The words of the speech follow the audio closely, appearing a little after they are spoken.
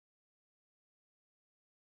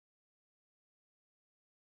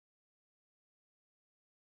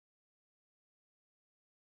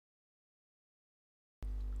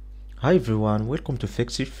Hi everyone, welcome to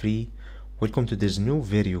Fix It Free. Welcome to this new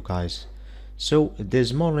video, guys. So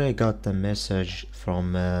this morning I got a message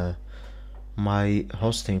from my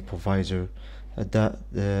hosting provider that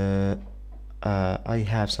I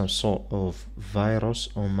have some sort of virus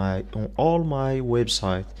on all my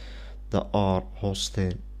website that are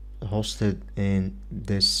hosted in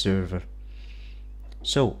this server.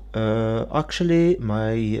 So actually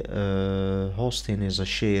my hosting is a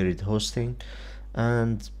shared hosting,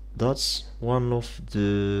 and that's one of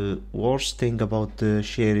the worst thing about the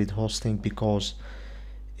shared hosting, because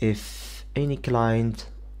if any client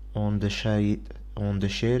on the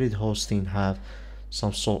shared hosting have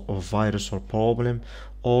some sort of virus or problem,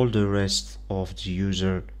 all the rest of the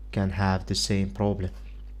user can have the same problem.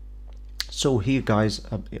 So here, guys,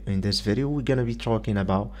 in this video we're gonna be talking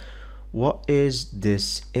about what is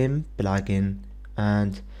this mplugin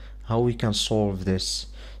and how we can solve this.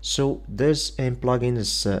 So this mplugin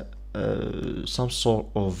is some sort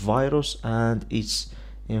of virus, and it's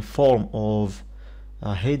in form of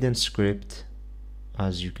a hidden script.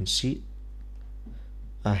 As you can see,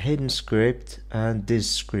 a hidden script, and this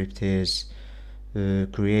script is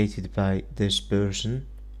created by this person,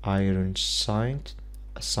 Aerin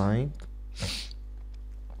Singh.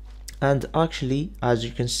 And actually, as you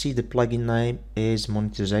can see, the plugin name is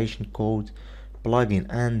monetization code plugin,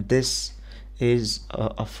 and this is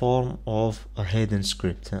a form of a hidden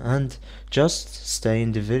script. And just stay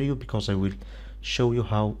in the video, because I will show you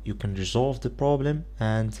how you can resolve the problem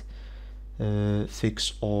and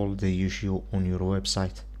fix all the issue on your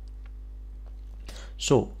website.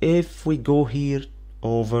 So if we go here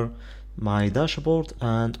over my dashboard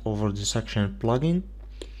and over the section plugin,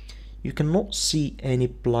 you cannot see any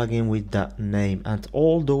plugin with that name, and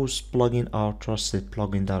all those plugins are trusted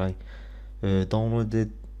plugin that I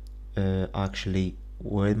downloaded actually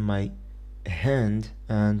with my hand,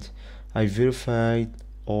 and I verified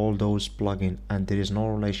all those plugins, and there is no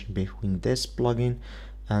relation between this plugin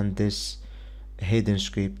and this hidden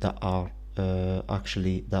script that are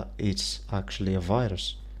it's actually a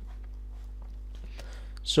virus.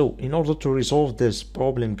 So in order to resolve this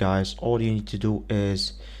problem, guys, all you need to do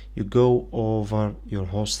is you go over your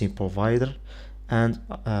hosting provider, and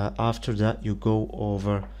after that you go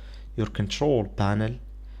over your control panel.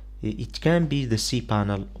 It can be the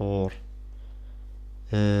cPanel or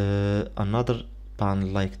another panel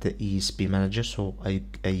like the ESP manager. So I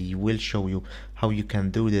will show you how you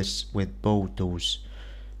can do this with both those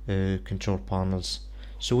control panels.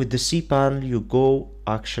 So with the cPanel, you go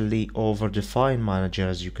actually over the file manager,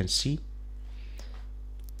 as you can see,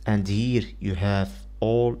 and here you have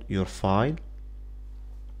all your file.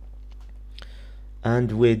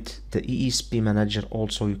 And with the ESP manager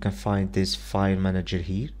also, you can find this file manager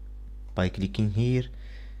here. By clicking here,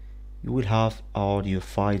 you will have all your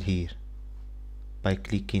file here by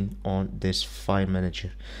clicking on this file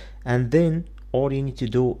manager. And then all you need to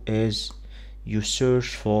do is you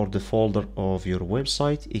search for the folder of your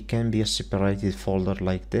website. It can be a separated folder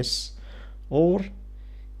like this, or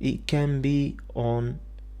it can be on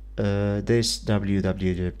this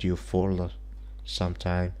www folder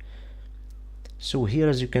sometime. So here,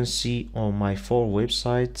 as you can see, on my 4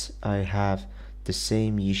 websites, I have the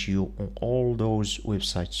same issue on all those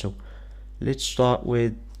websites. So let's start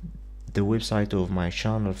with the website of my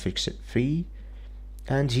channel, Fix It Free.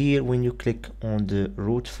 And here, when you click on the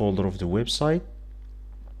root folder of the website,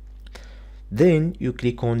 then you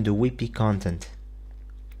click on the WP content.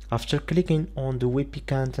 After clicking on the WP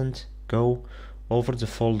content, go over the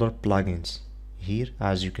folder plugins here,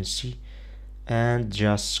 as you can see, and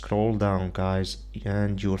just scroll down, guys,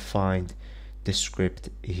 and you'll find the script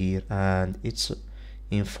here, and it's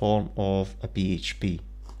in form of a PHP.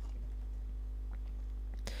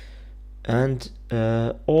 And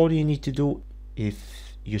all you need to do,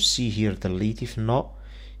 if you see here, delete. If not,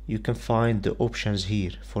 you can find the options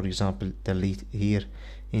here. For example, delete here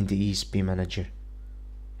in the ESP manager.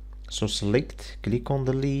 So select, click on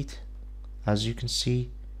delete, as you can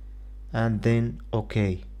see, and then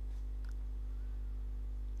OK.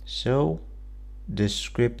 So the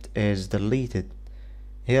script is deleted.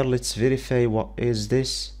 Here, let's verify what is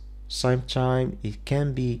this. Sometime it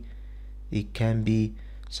can be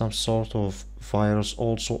some sort of virus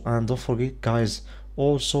also. And don't forget, guys,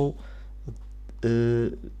 also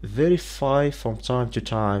verify from time to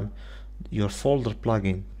time your folder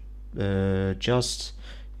plugin, just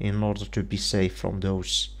in order to be safe from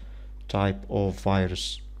those type of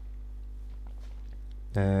virus.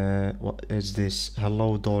 What is this?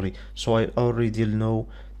 Hello Dolly. So I already know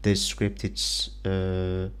this script. It's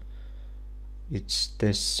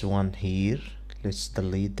this one here. Let's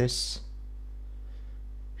delete this,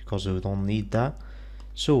 because we don't need that.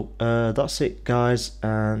 So that's it guys,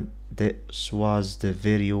 and this was the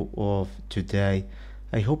video of today.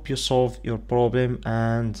 I hope you solved your problem,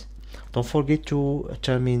 and don't forget to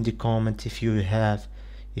tell me in the comment if you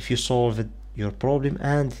solved your problem,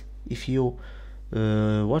 and if you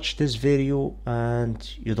watch this video and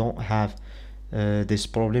you don't have this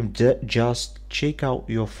problem, just check out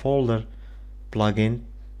your folder plugin,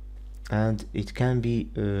 and it can be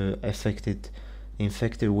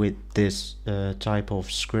infected with this type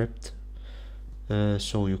of script,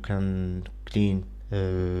 so you can clean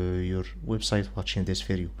your website watching this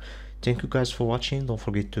video. Thank you guys for watching. Don't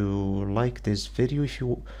forget to like this video if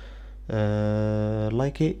you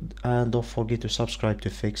like it, and don't forget to subscribe to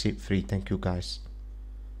Fix It Free. Thank you guys.